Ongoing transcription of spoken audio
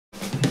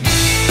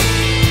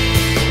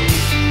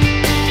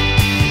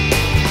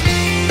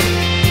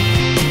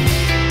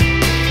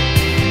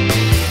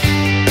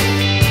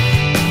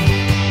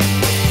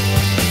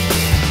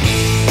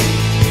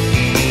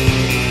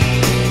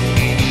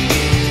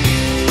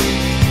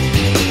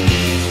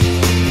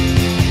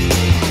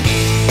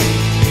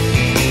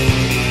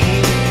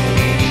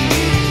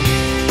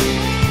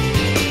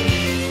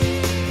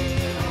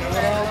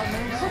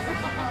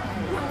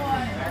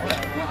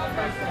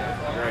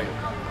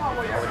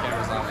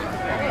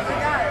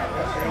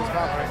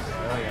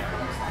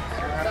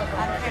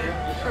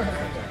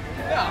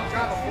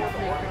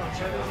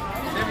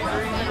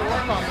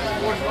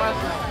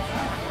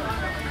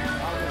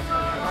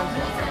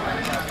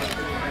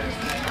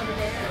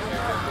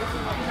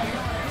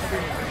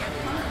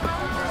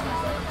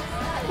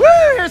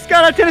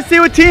Skydive Tennessee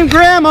with Team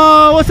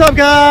Grandma. What's up,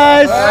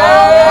 guys?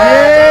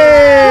 Yeah!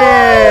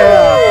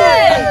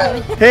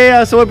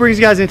 Hey, so what brings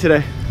you guys in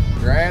today?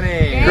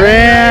 Granny.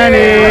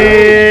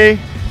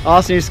 Granny.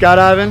 Awesome, you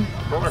skydiving?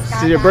 Of course.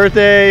 This is your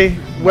birthday,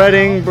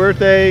 wedding,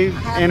 birthday,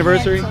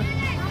 anniversary?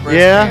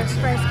 Yeah?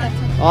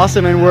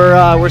 Awesome, and we're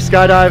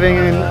skydiving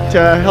and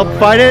to help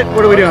fight it.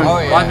 What are we doing? Oh,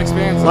 yeah. Life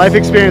experience. Life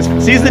experience.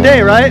 Seize the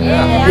day, right?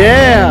 Yeah.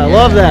 Yeah,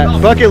 love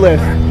that. Bucket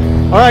list.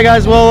 All right,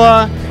 guys.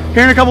 Well,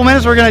 here in a couple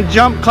minutes, we're gonna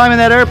climb in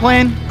that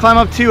airplane, climb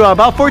up to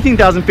about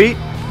 14,000 feet,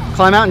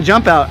 climb out and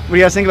jump out. What do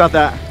you guys think about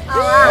that?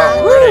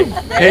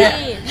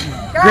 Hey,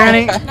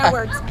 Granny. No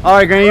words. All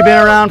right, Granny. You've been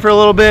around for a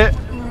little bit.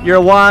 You're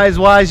a wise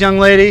young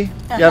lady.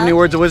 You have any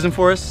words of wisdom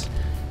for us?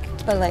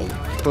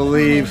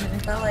 Believe.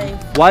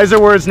 Wiser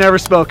words never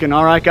spoken.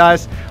 All right,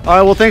 guys. All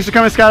right. Well, thanks for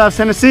coming to Skydive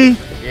Tennessee.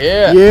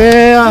 Yeah.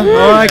 Yeah.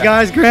 All right,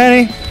 guys.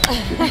 Granny.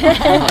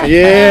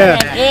 Yeah.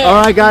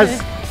 All right,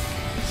 guys.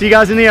 See you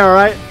guys in the air. All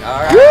right.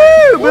 All right.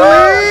 Woo!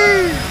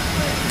 Believe.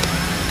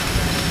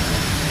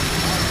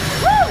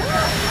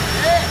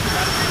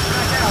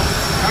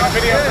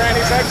 Video of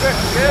Granny's exit.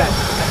 Good.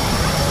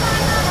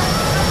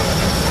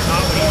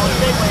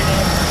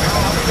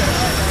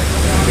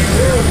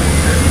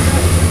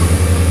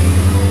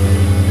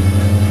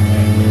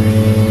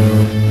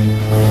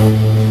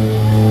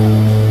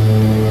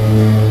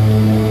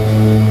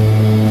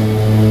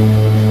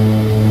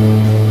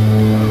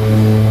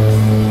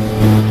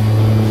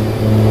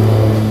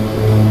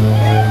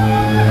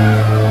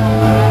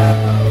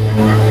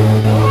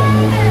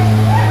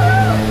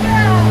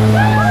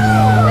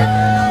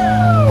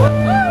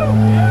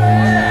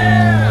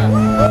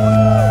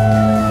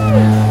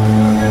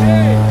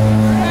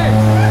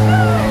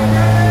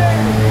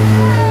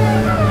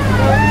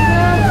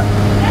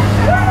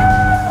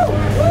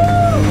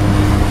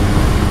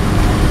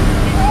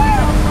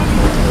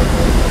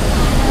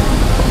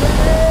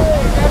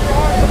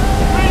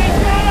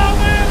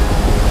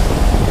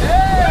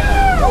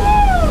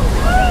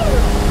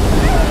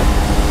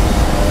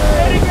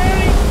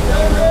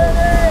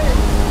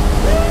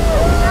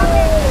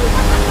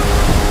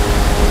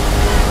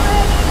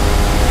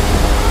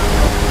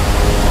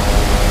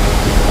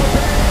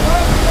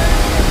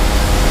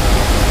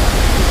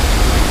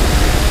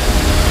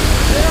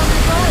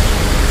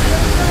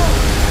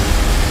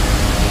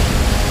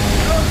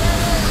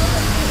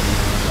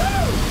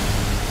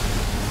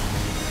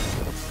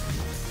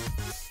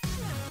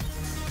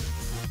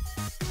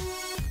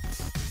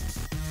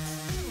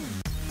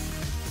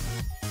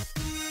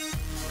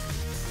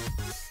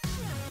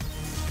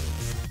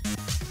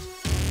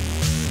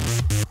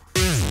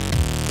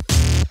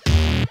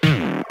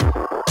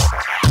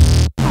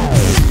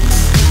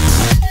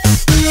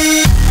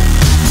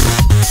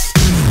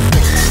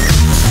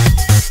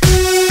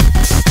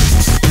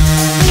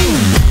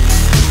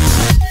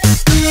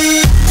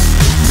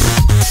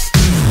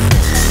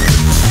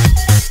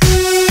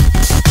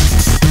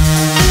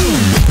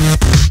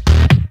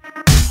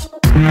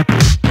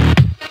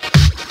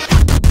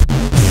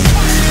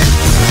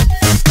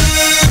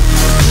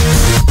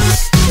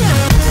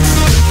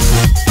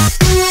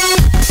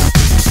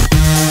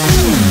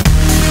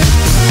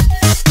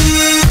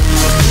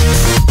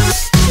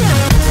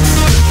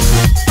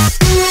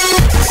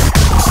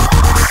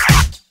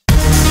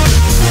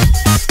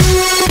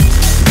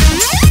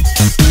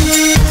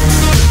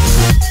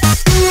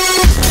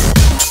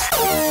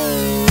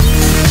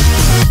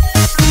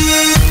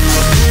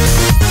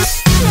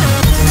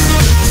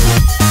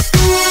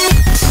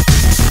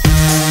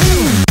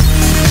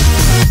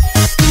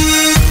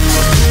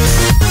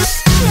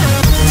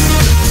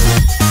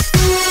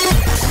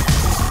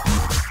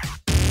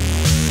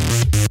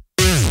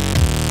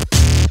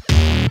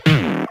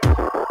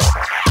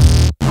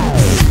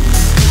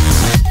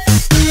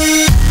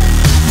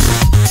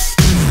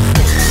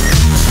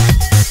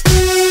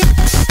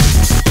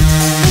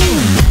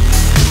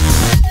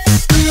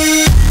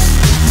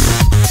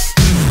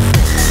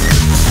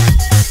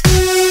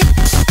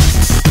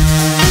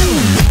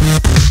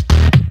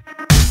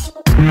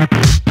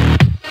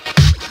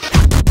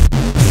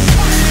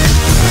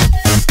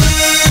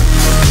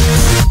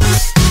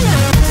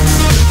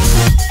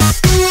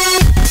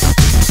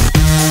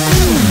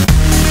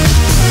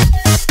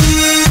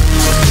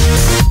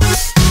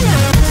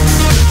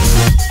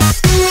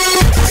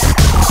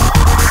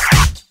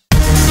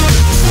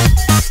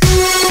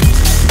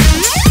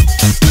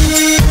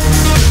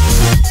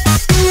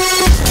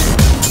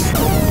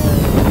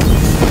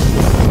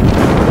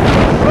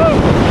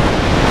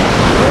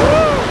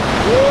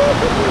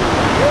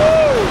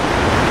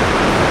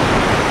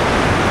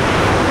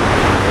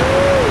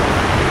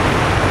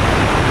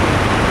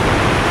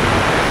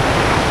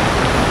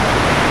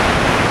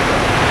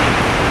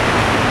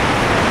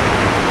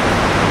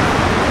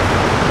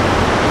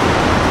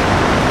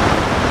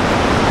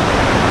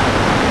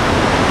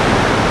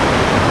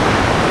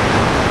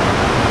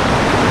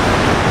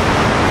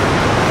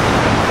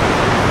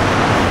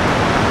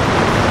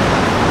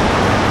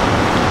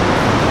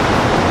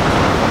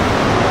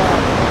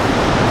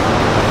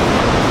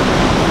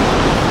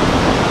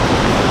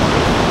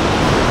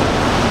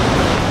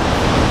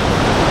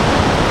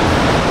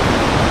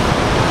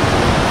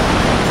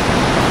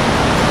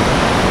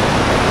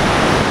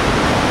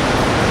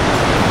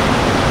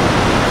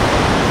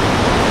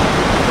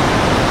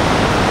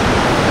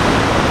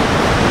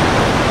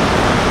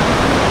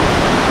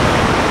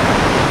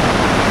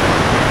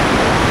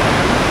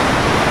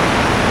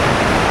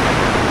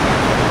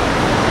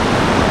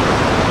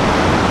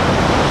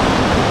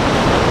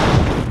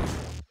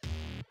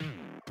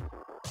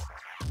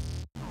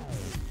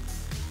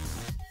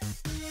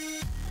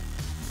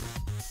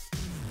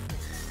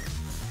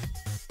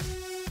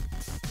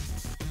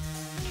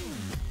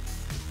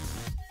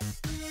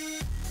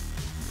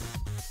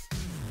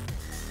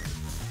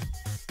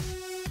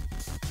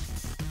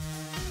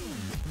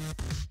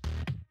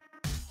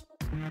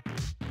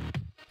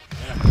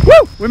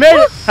 Woo! We made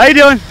it! How you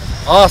doing?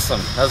 Awesome.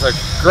 That was a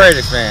great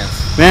experience.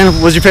 Man,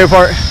 what was your favorite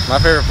part? My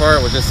favorite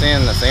part was just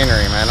seeing the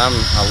scenery, man. I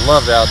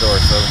love the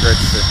outdoors, so it was great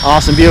to see.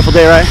 Awesome, beautiful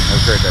day, right? It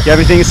was a great day. You have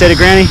anything to say to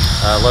Granny?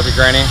 Love you,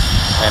 Granny,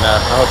 and I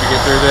hope you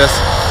get through this.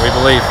 We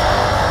believe.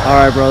 All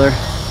right, brother.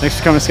 Thanks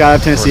for coming to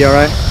Skydive, Tennessee, all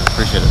right?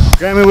 Appreciate it.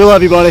 Granny, we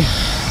love you, buddy.